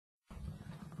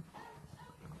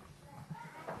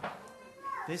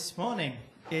This morning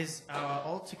is our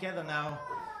All Together Now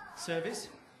service,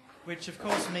 which of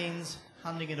course means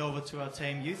handing it over to our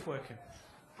tame youth worker.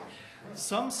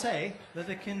 Some say that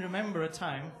they can remember a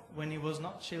time when he was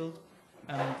not chilled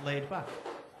and laid back,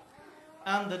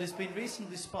 and that he's been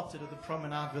recently spotted at the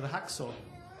promenade with a hacksaw.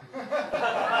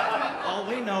 All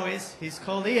we know is he's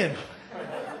called Ian.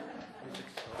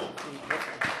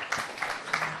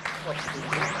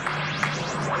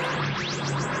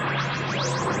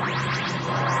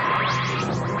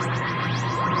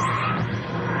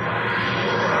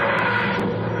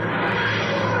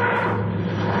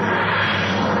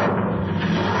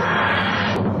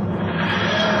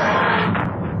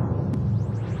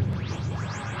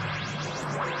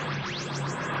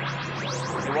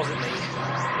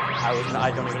 I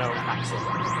don't even own a hacksaw.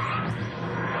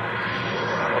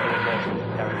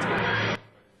 Guaranteed.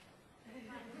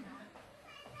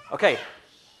 Okay,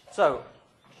 so,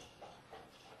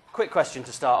 quick question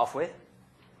to start off with.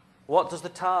 What does the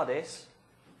Tardis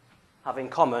have in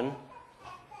common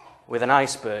with an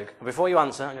iceberg? Before you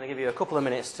answer, I'm going to give you a couple of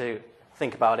minutes to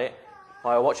think about it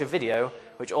while I watch a video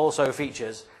which also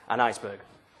features an iceberg.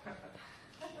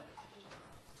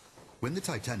 When the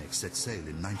Titanic set sail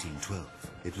in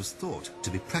 1912, it was thought to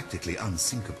be practically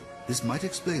unsinkable. This might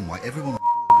explain why everyone on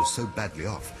board was so badly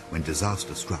off when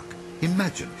disaster struck.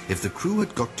 Imagine if the crew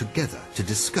had got together to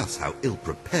discuss how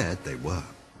ill-prepared they were.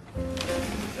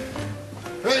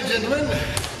 Right, gentlemen.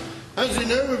 As you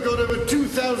know, we've got over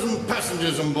 2,000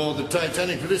 passengers on board the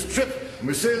Titanic for this trip, and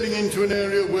we're sailing into an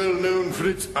area well known for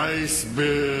its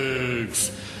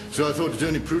icebergs. So I thought it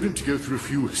only prudent to go through a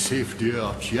few safety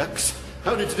checks.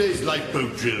 How did today's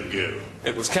lifeboat drill go?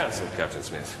 It was cancelled, Captain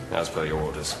Smith, as per your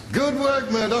orders. Good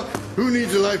work, Murdoch. Who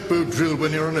needs a lifeboat drill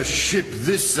when you're on a ship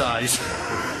this size?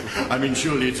 I mean,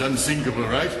 surely it's unsinkable,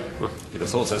 right? You'd have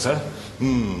thought so, sir.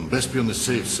 Best be on the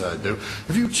safe side, though.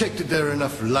 Have you checked that there are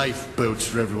enough lifeboats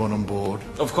for everyone on board?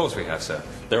 Of course we have, sir.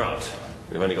 There aren't.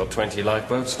 We've only got 20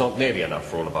 lifeboats, not nearly enough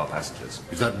for all of our passengers.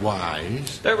 Is that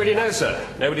wise? Don't really know, sir.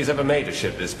 Nobody's ever made a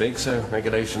ship this big, so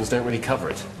regulations don't really cover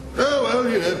it. Oh, well,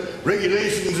 you know,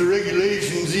 regulations are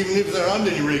regulations, even if there aren't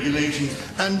any regulations.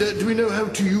 And do we know how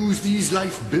to use these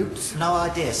lifeboats? No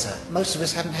idea, sir. Most of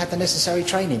us haven't had the necessary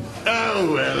training.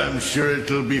 Oh, well, I'm sure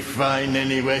it'll be fine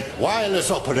anyway.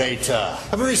 Wireless operator,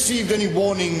 have you received any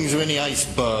warnings of any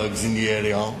icebergs in the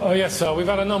area? Oh, yes, sir. We've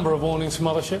had a number of warnings from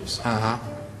other ships. Uh-huh.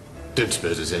 Don't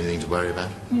suppose there's anything to worry about?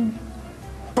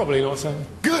 Probably not, sir.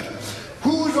 Good.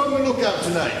 Who's on the lookout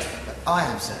tonight? I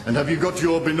am, sir. And have you got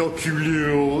your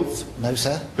binoculars? No,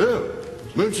 sir. Oh,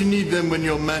 won't you need them when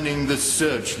you're manning the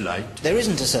searchlight? There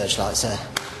isn't a searchlight, sir.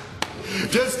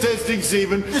 Just testing,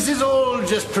 Stephen. This is all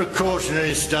just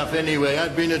precautionary stuff anyway.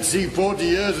 I've been at sea 40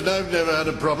 years and I've never had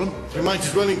a problem. We might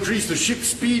as well increase the ship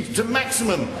speed to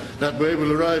maximum. That way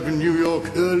we'll arrive in New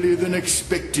York earlier than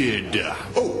expected.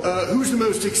 Who's the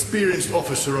most experienced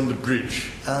officer on the bridge?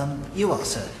 You are,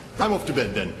 sir. I'm off to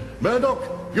bed then. Murdoch,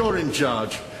 you're in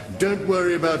charge. Don't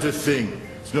worry about a thing.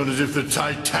 It's not as if the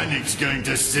Titanic's going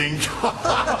to sink. Funny.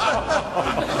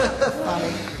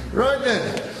 Right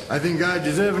then. I think I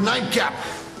deserve a nightcap.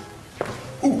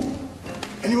 Ooh,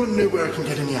 anyone know where I can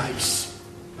get any ice?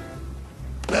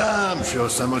 I'm sure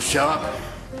some will show up.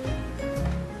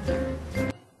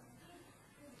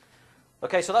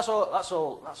 Okay, so that's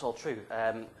all true.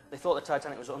 They thought the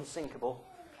Titanic was unsinkable.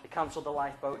 They cancelled the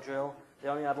lifeboat drill. They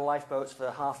only had lifeboats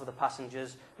for half of the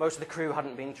passengers. Most of the crew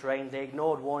hadn't been trained. They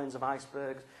ignored warnings of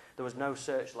icebergs. There was no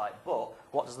searchlight. But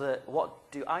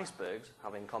what do icebergs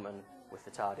have in common with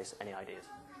the TARDIS? Any ideas?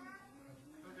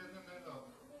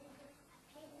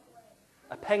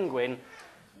 A penguin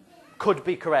could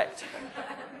be correct.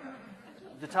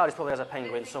 The TARDIS probably has a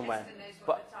penguin somewhere.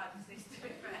 But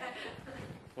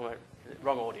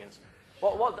wrong audience.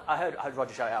 What I heard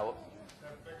Roger shout out.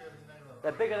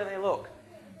 They're bigger than they look.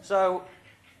 So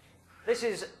this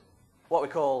is what we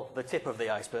call the tip of the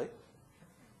iceberg.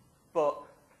 But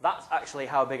that's actually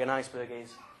how big an iceberg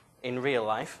is in real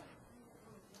life.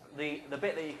 The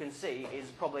bit that you can see is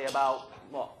probably about,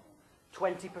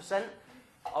 20%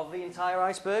 of the entire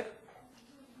iceberg.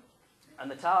 And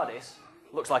the TARDIS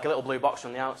looks like a little blue box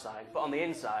from the outside, but on the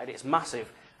inside it's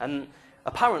massive. And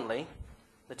apparently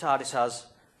the TARDIS has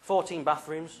 14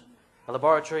 bathrooms, a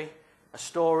laboratory, a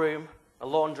storeroom, a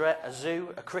laundrette, a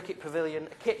zoo, a cricket pavilion,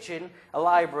 a kitchen, a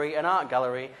library, an art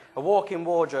gallery, a walk-in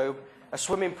wardrobe, a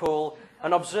swimming pool,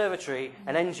 an observatory,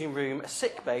 an engine room, a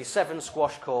sick bay, 7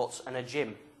 squash courts, and a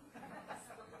gym.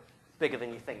 Bigger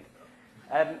than you think.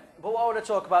 But what I want to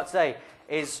talk about today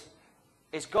is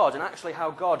God, and actually how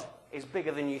God is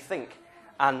bigger than you think,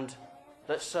 and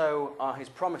that so are his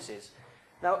promises.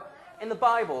 Now, in the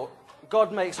Bible,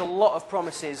 God makes a lot of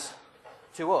promises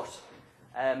to us.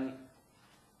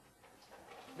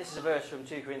 This is a verse from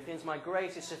 2 Corinthians. My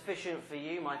grace is sufficient for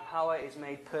you. My power is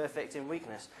made perfect in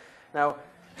weakness. Now,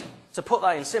 to put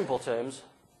that in simple terms,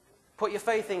 put your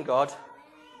faith in God.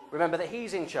 Remember that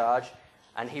he's in charge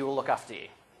and he will look after you.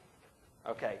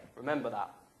 Okay, remember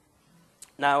that.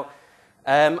 Now,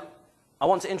 I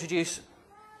want to introduce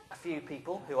a few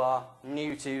people who are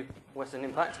new to Western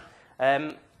Impact.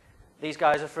 These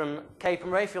guys are from Cape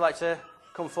and Ray. If you'd like to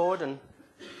come forward and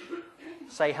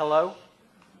say hello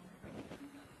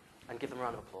and give them a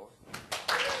round of applause.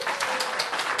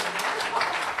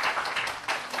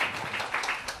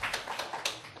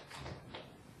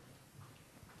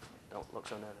 Don't look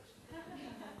so nervous.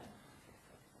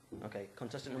 Okay,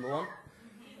 contestant number 1.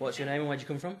 What's your name and where'd you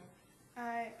come from?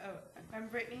 I'm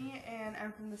Brittany, and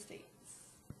I'm from the States.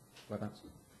 Whereabouts?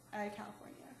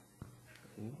 California.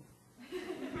 Ooh.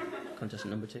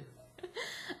 Contestant number 2.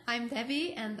 I'm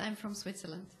Debbie, and I'm from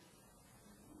Switzerland.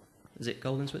 Is it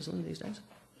cold in Switzerland these days?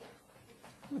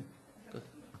 Good.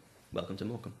 Welcome to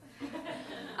Morecambe.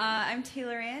 I'm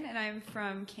Taylor Ann, and I'm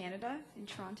from Canada, in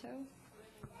Toronto.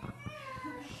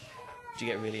 Do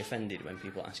you get really offended when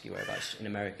people ask you whereabouts in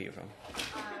America you're from?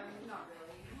 Not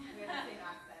really. We have the same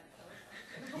accent,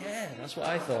 so. Yeah, that's what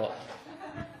I thought.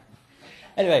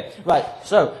 Anyway, right,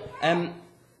 so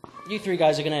you 3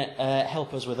 guys are going to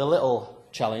help us with a little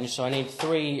challenge. So I need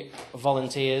 3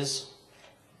 volunteers,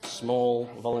 small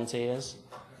volunteers.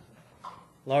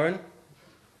 Lauren?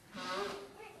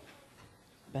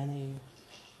 Benny?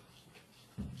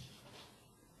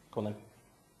 Come on then.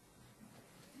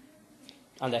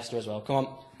 And Esther as well. Come on.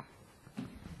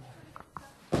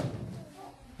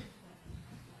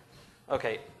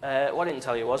 Okay, what I didn't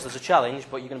tell you was there's a challenge,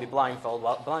 but you're going to be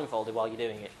blindfolded while you're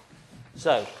doing it.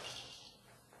 So,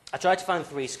 I tried to find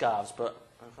 3 scarves, but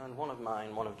I found one of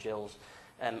mine, one of Jill's,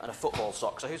 and a football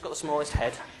sock. So who's got the smallest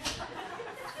head?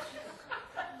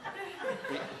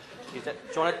 Do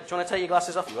you want to take your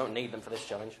glasses off? You won't need them for this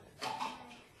challenge.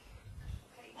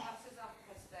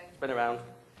 Spin around.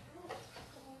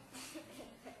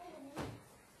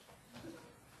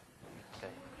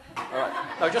 Okay. All right.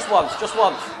 No, just once. Just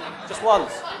once. Just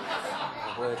once.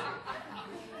 Oh, word.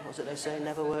 What was it they say?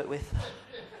 Never work with.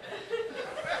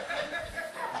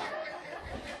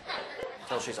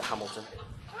 Tell she's at Hamilton.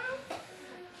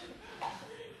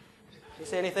 You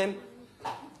see anything?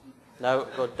 No,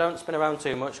 good. Don't spin around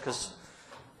too much because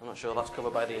I'm not sure that's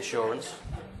covered by the insurance.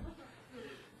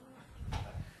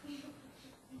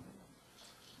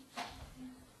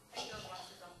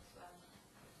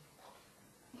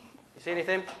 You see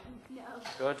anything? No.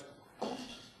 Good.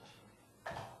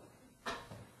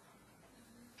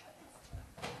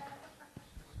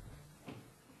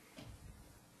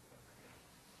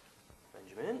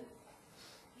 Benjamin.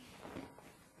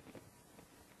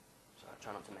 Sorry,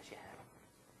 try not to mess your hair up.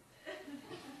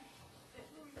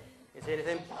 You see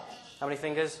anything? How many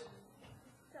fingers?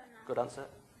 Good answer.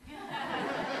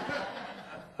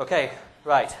 Okay,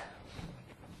 right.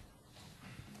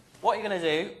 What you're going to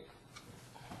do,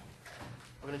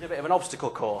 we're going to do a bit of an obstacle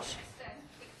course.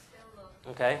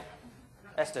 Okay.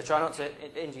 Esther, try not to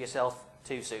injure yourself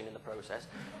too soon in the process.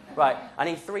 Right, I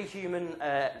need 3 human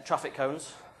traffic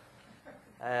cones.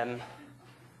 Hamilton,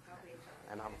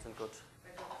 good.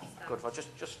 Good for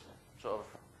just sort of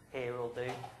here will do.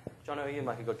 John, you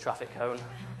make a good traffic cone.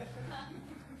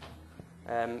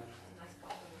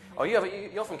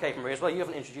 You're from Cape and Ray as well. You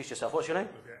haven't introduced yourself. What's your name?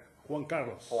 Okay. Juan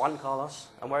Carlos. Juan Carlos.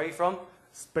 And where are you from?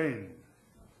 Spain.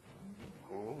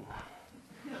 Ooh.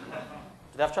 Do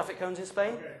they have traffic cones in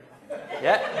Spain? Okay.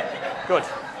 Yeah? Good.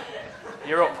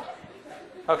 You're up.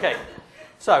 Okay.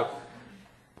 So,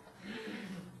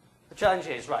 the challenge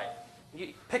is, right,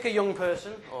 you pick a young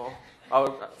person, or I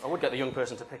would get the young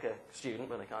person to pick a student,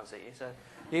 but they can't see you, so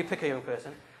you pick a young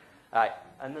person. Right,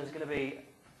 and there's going to be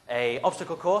an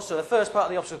obstacle course. So the first part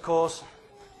of the obstacle course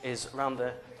is around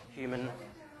the human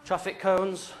traffic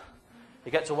cones.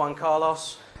 You get to Juan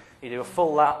Carlos, you do a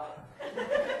full lap.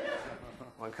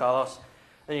 Juan Carlos.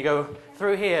 Then you go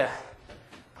through here.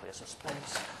 Clear some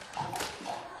space.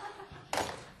 I'm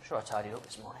sure I tidied up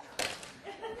this morning.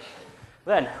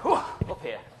 Then, up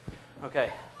here.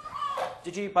 Okay.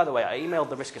 Did you, by the way, I emailed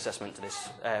the risk assessment to this,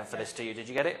 for this to you. Did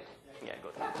you get it? Yeah,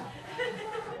 good.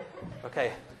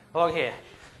 Okay, along here.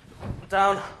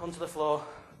 Down onto the floor.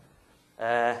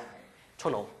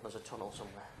 Tunnel. There's a tunnel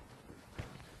somewhere.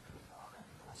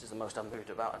 This is the most I'm moved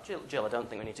about. Jill, I don't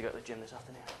think we need to go to the gym this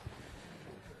afternoon.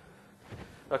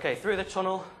 Okay, through the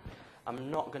tunnel. I'm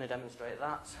not going to demonstrate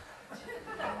that.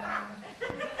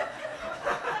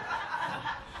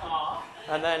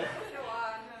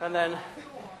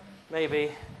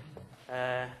 maybe,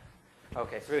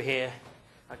 okay, through here.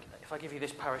 If I give you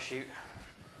this parachute,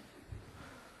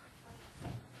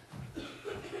 there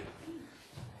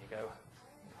you go.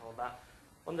 Hold that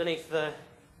underneath the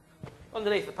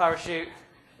parachute.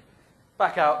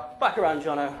 Back out, back around,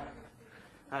 Jono,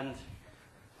 and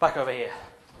back over here.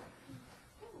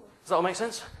 Does that all make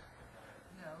sense?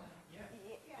 No.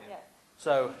 Yeah.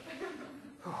 So,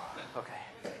 okay,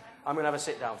 I'm going to have a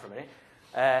sit down for a minute.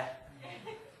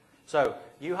 So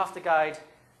you have to guide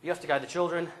the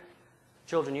children.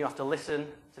 Children, you have to listen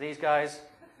to these guys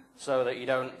so that you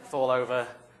don't fall over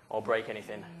or break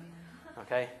anything.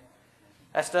 Okay?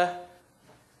 Esther,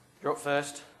 you're up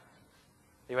first.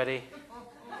 You ready?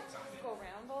 Go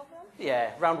around all of them?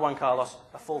 Yeah, round one, Carlos.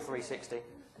 A full 360.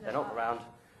 Then up around.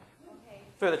 Okay.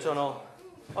 Through the tunnel,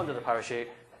 under the parachute,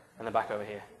 and then back over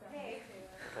here. Okay.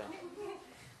 Okay.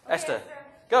 Esther,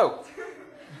 go!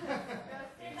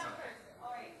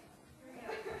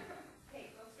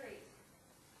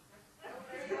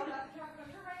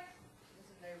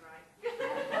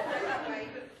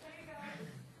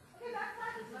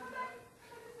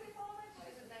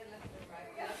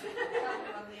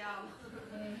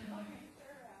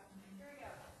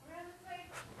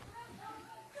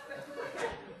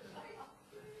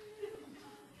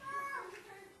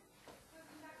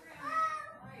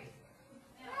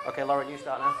 Okay, Lauren, you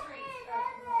start now.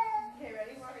 Okay,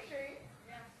 ready? Walk straight.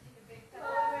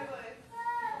 Follow my voice.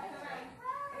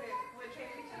 Okay, which way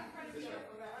we turn?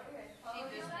 Follow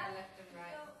left and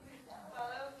right.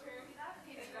 Follow, turn.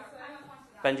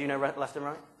 Ben, do you know left and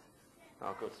right?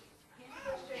 Oh, good.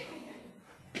 Straight.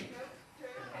 Nope,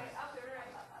 turn. Okay, up and right.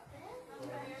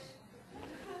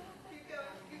 Keep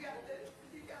going. You got this.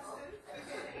 You got this.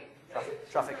 Okay.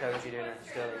 Traffic cones, you're doing a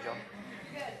sterling job.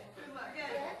 Good. Good luck. Good.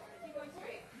 Keep going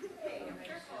straight. Okay.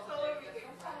 Follow me.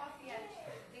 Come off the edge.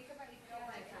 Think about if you don't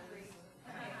like it.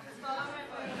 Just follow my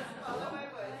voice. Follow my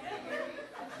voice.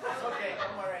 Okay,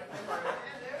 don't worry.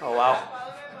 Oh, wow.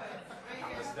 Follow my voice.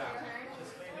 Right here.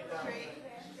 Straight.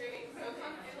 Straight.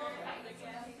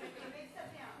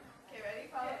 Okay, ready?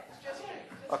 Follow. Just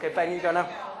straight. Okay, Ben, you go now.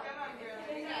 Come on, girl.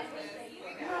 We got this. We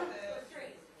got this.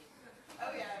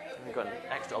 Oh, yeah. You've got an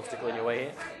extra obstacle in your way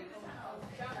here.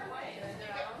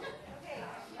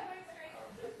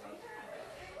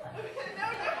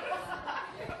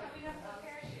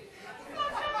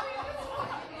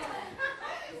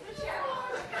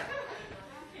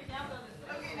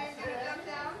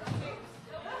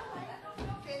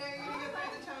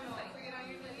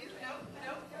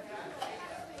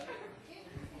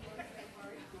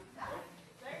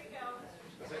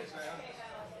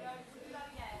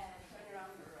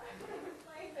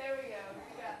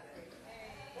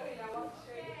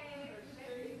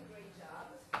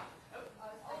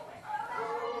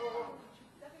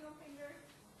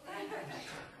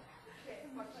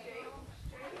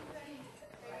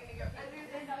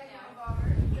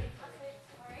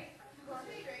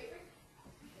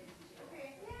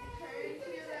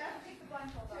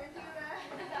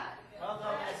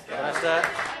 Esther.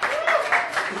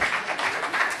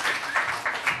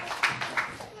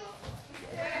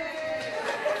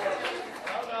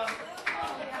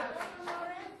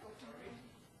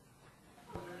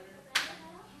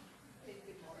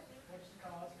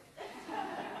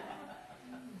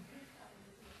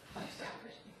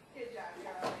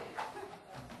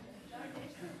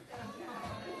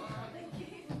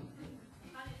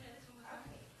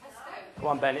 Come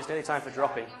on, Ben, it's nearly time for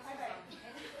dropping.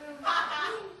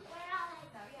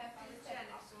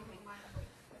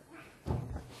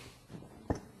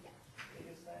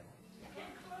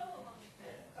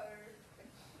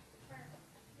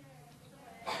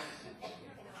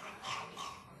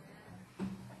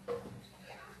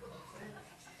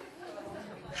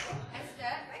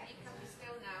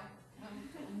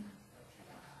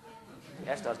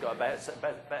 Esther's got a better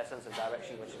sense of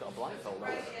direction when she's got a blindfold on.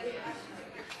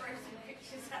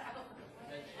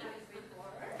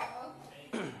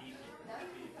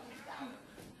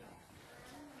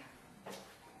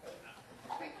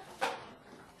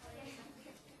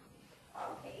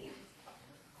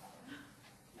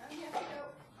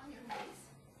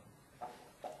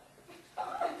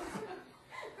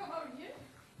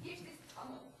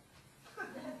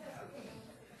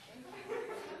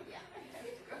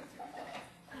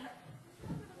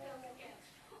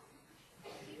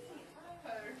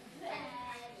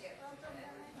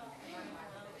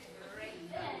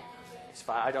 It's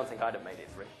fine. I don't think I'd have made it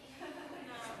through.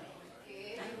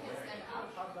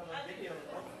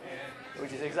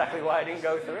 Which is exactly why I didn't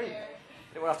go through. I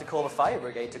didn't want to have to call the fire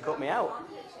brigade to cut me out.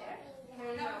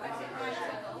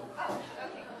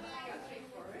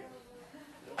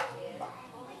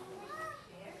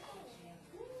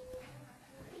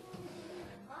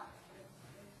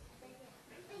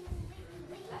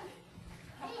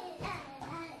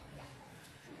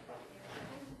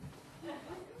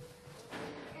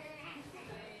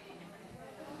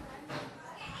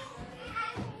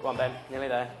 Go on, Ben. Nearly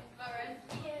there. Lauren.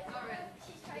 Lauren.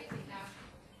 She's crazy now.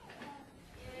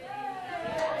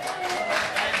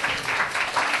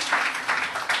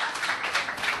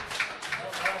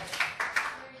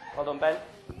 Well done, Ben.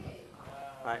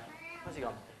 Right. Where's he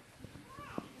gone?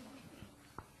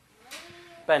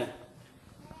 Ben,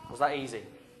 was that easy?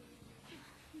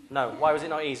 No. Why was it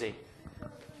not easy?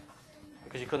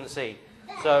 Because you couldn't see.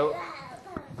 So,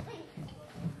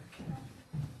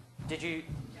 did you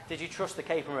trust the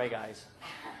Cape and Ray guys?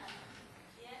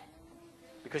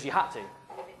 Because you had to.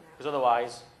 Because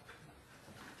otherwise,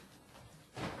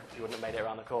 you wouldn't have made it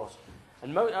around the course.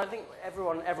 And I think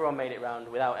everyone made it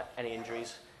around without any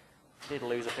injuries. Did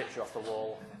lose a picture off the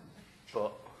wall,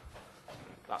 but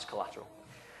that's collateral.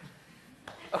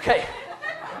 Okay,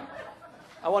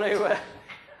 I want to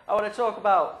talk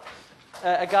about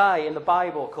a guy in the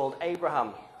Bible called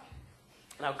Abraham.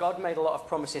 Now, God made a lot of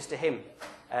promises to him,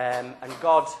 and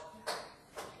God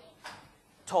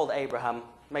told Abraham,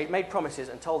 made promises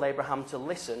and told Abraham to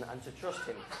listen and to trust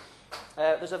him.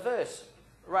 There's a verse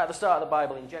right at the start of the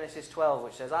Bible in Genesis 12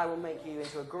 which says, "I will make you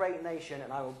into a great nation,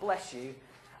 and I will bless you,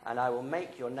 and I will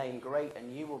make your name great,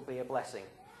 and you will be a blessing."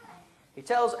 He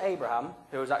tells Abraham,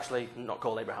 who is actually not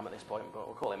called Abraham at this point, but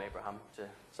we'll call him Abraham to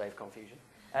save confusion.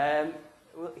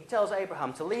 He tells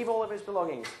Abraham to leave all of his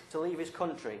belongings, to leave his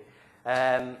country,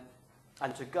 and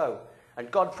to go. And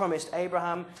God promised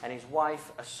Abraham and his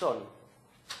wife a son.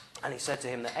 And he said to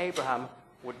him that Abraham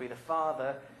would be the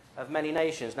father of many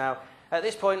nations. Now, at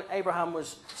this point, Abraham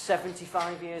was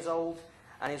 75 years old,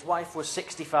 and his wife was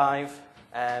 65,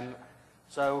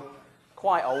 so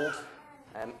quite old.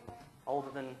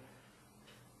 Older than...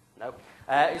 No.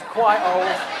 He's quite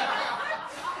old.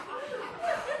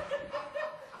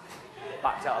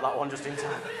 Backed out of that one just in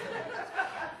time.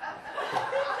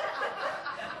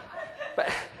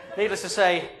 But needless to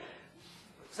say,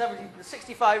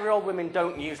 65-year-old women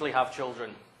don't usually have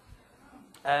children.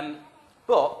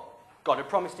 But God had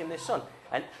promised him this son.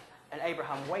 And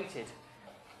Abraham waited,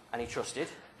 and he trusted,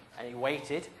 and he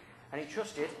waited, and he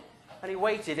trusted, and he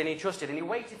waited, and he trusted, and he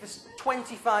waited for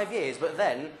 25 years, but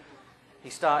then he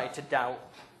started to doubt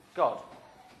God.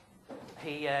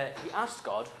 He asked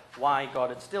God why God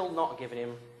had still not given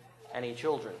him any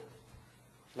children.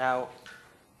 Now,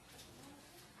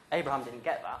 Abraham didn't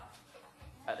get that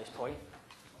at this point.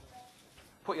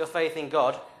 Put your faith in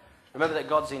God. Remember that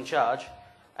God's in charge,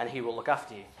 and he will look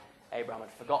after you. Abraham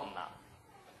had forgotten that.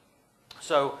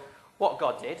 So, what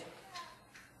God did,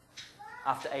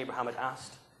 after Abraham had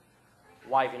asked,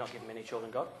 "Why have you not given me any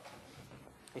children, God?"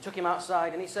 He took him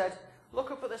outside and he said,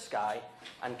 "Look up at the sky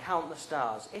and count the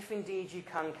stars, if indeed you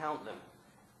can count them."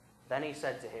 Then he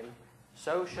said to him,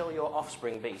 "So shall your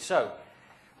offspring be." So,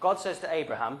 God says to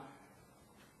Abraham,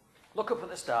 look up at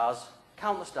the stars,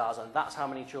 count the stars, and that's how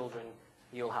many children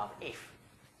you'll have, if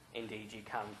indeed you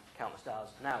can count the stars.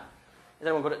 Now, is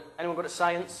anyone good at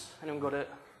science? Anyone good at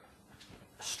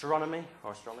astronomy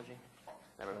or astrology?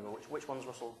 Never remember which one's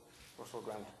Russell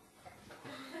Grant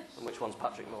and which one's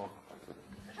Patrick Moore.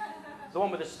 The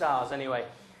one with the stars, anyway.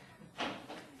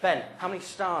 Ben, how many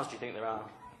stars do you think there are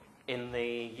in the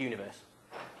universe?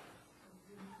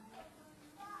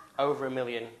 Over 1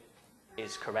 million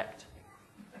is correct.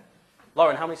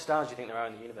 Lauren, how many stars do you think there are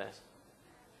in the universe?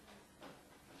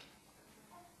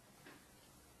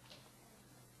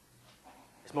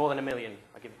 It's more than 1 million.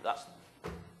 That's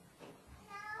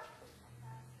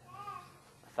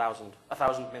 1,000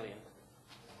 million.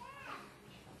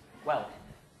 Well,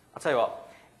 I'll tell you what.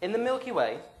 In the Milky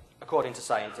Way, according to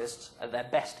scientists, at their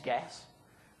best guess,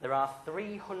 there are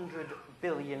 300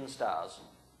 billion stars.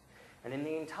 And in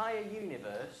the entire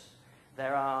universe,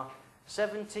 there are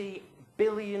 70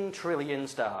 billion trillion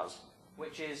stars,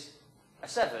 which is a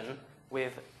 7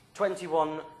 with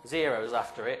 21 zeros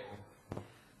after it.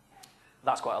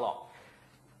 That's quite a lot.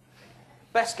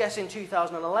 Best guess in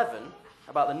 2011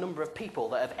 about the number of people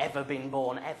that have ever been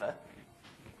born ever.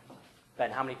 Ben,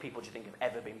 how many people do you think have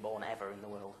ever been born ever in the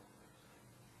world?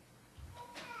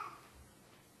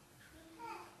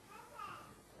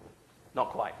 Not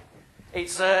quite.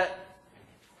 It's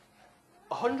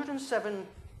 107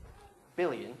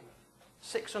 billion,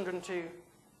 602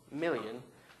 million,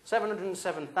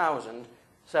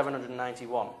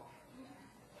 707,791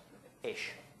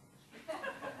 ish.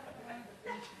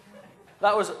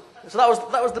 That was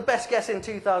the best guess in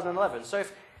 2011. So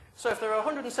if there are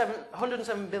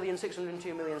 107 billion,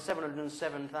 602 million,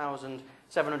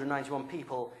 707,791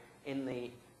 people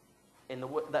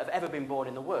that have ever been born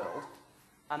in the world,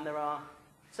 and there are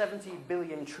 70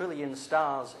 billion trillion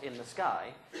stars in the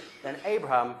sky, then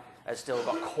Abraham has still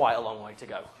got quite a long way to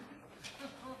go.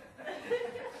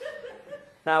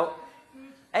 Now,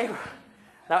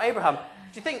 Now, Abraham,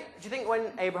 do you think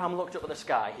when Abraham looked up at the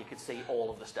sky, he could see all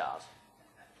of the stars?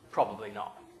 Probably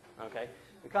not. Okay?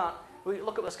 We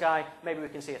look up at the sky, maybe we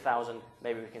can see 1,000,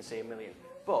 maybe we can see 1,000,000.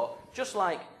 But just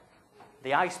like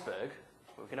the iceberg,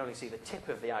 we can only see the tip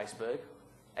of the iceberg,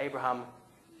 Abraham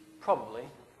probably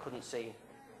couldn't see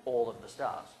all of the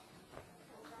stars.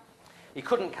 He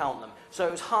couldn't count them. So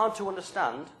it was hard to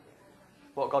understand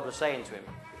what God was saying to him.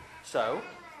 So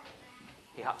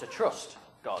he had to trust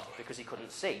God because he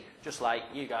couldn't see. Just like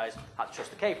you guys had to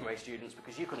trust the Cape Ray students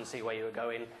because you couldn't see where you were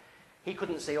going. He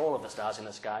couldn't see all of the stars in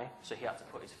the sky, so he had to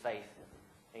put his faith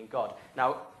in God.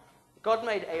 Now, God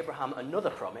made Abraham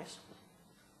another promise,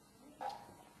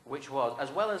 which was, as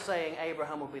well as saying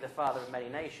Abraham will be the father of many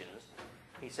nations,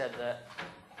 he said that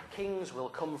kings will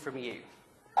come from you.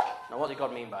 Now, what did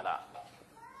God mean by that?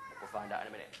 We'll find out in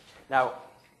a minute. Now,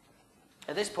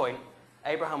 at this point,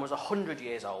 Abraham was 100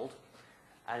 years old,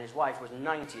 and his wife was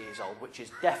 90 years old, which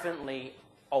is definitely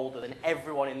older than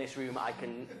everyone in this room I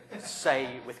can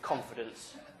say with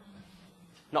confidence.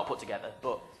 Not put together,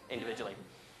 but individually.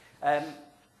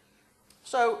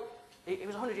 So, he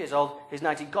was 100 years old, he's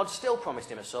 90. God still promised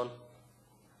him a son.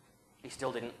 He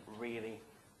still didn't really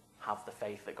have the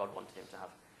faith that God wanted him to have.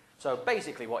 So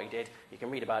basically what he did, you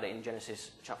can read about it in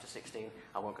Genesis chapter 16.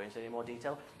 I won't go into any more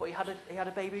detail. But he had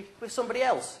a baby with somebody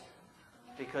else.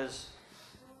 Because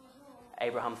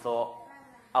Abraham thought,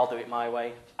 I'll do it my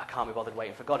way. I can't be bothered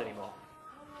waiting for God anymore.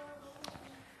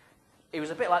 He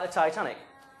was a bit like the Titanic.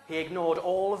 He ignored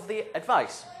all of the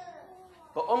advice.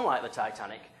 But unlike the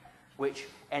Titanic, which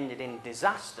ended in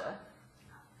disaster,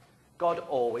 God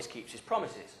always keeps his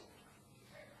promises.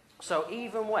 So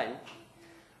even when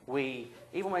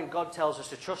God tells us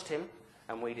to trust him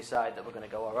and we decide that we're going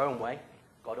to go our own way,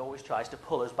 God always tries to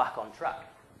pull us back on track.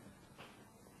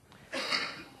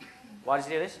 Why does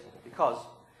he do this? Because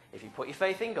if you put your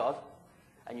faith in God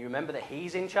and you remember that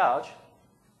he's in charge,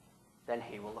 then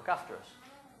he will look after us.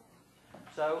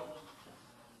 So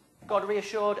God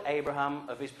reassured Abraham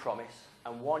of his promise,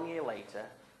 and 1 year later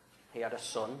he had a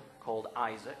son called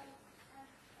Isaac.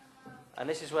 And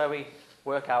this is where we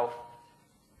work out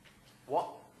what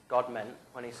God meant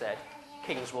when he said,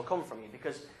 kings will come from you.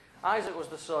 Because Isaac was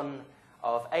the son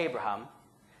of Abraham,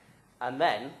 and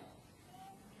then,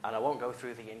 and I won't go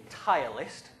through the entire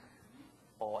list,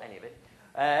 or any of it,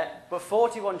 but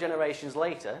 41 generations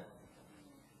later,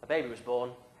 a baby was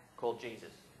born called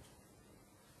Jesus.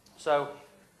 So,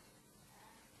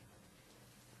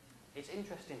 it's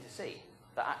interesting to see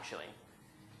that actually,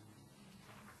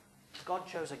 God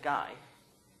chose a guy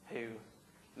who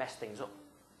messed things up.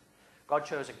 God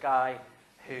chose a guy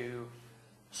who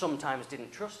sometimes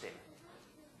didn't trust him.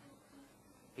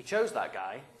 He chose that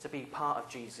guy to be part of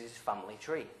Jesus' family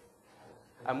tree.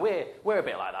 And we're a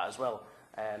bit like that as well.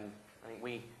 I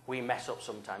think we mess up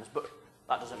sometimes, but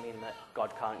that doesn't mean that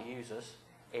God can't use us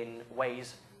in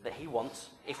ways that he wants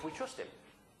if we trust him.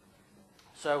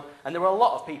 So, and there were a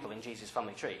lot of people in Jesus'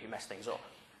 family tree who messed things up,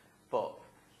 but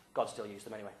God still used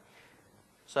them anyway.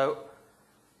 So,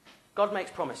 God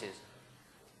makes promises.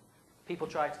 People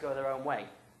try to go their own way,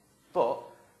 but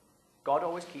God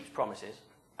always keeps promises,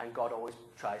 and God always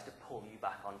tries to pull you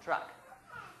back on track.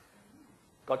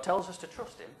 God tells us to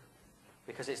trust him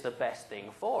because it's the best thing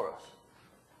for us.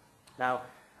 Now,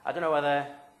 I don't know whether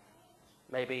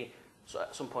maybe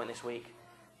at some point this week,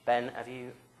 Ben, have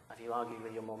you argued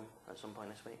with your mum at some point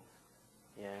this week?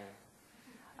 Yeah.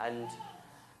 And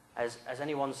has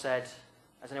anyone said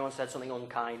something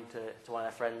unkind to one of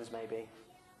their friends maybe?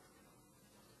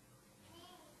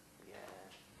 Yeah.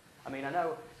 I mean, I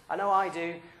know I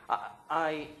do.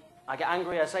 I get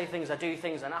angry, I say things, I do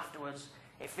things, and afterwards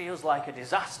it feels like a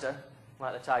disaster,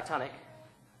 like the Titanic.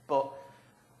 But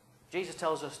Jesus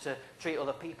tells us to treat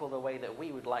other people the way that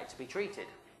we would like to be treated.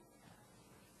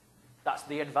 That's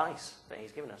the advice that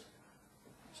he's given us.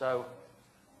 So,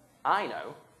 I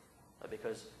know that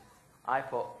because I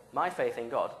put my faith in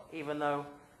God, even though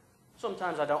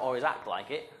sometimes I don't always act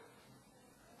like it,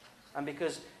 and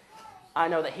because I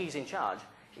know that he's in charge,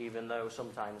 even though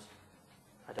sometimes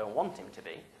I don't want him to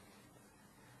be,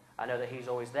 I know that he's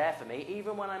always there for me,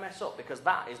 even when I mess up, because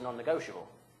that is non-negotiable.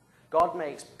 God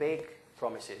makes big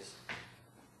promises,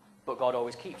 but God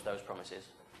always keeps those promises.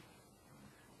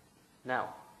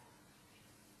 Now,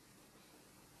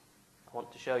 I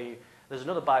want to show you, there's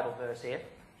another Bible verse here.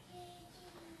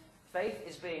 Faith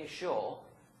is being sure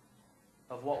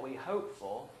of what we hope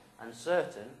for and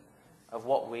certain of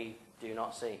what we do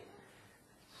not see.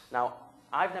 Now,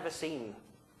 I've never seen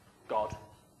God.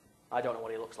 I don't know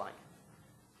what he looks like.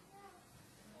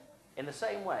 In the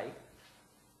same way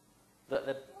that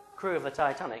the crew of the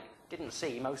Titanic didn't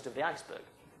see most of the iceberg.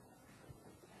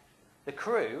 The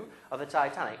crew of the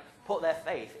Titanic put their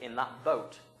faith in that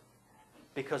boat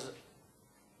because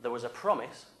there was a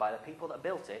promise by the people that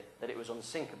built it that it was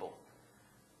unsinkable.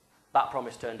 That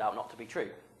promise turned out not to be true,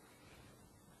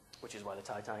 which is why the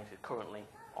Titanic is currently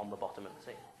on the bottom of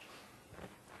the sea.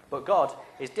 But God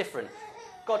is different.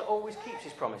 God always keeps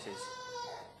his promises.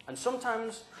 And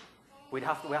sometimes we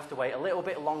have to wait a little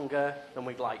bit longer than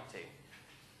we'd like to.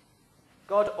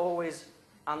 God always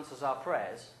answers our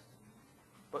prayers,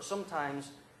 but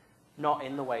sometimes not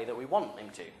in the way that we want him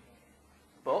to.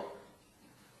 But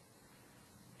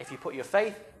if you put your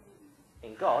faith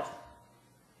in God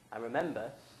and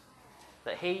remember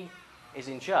that he is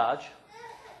in charge,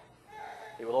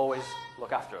 he will always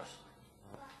look after us.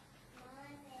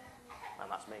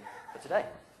 And that's me for today.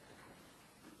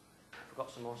 We've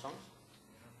got some more songs?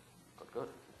 Good.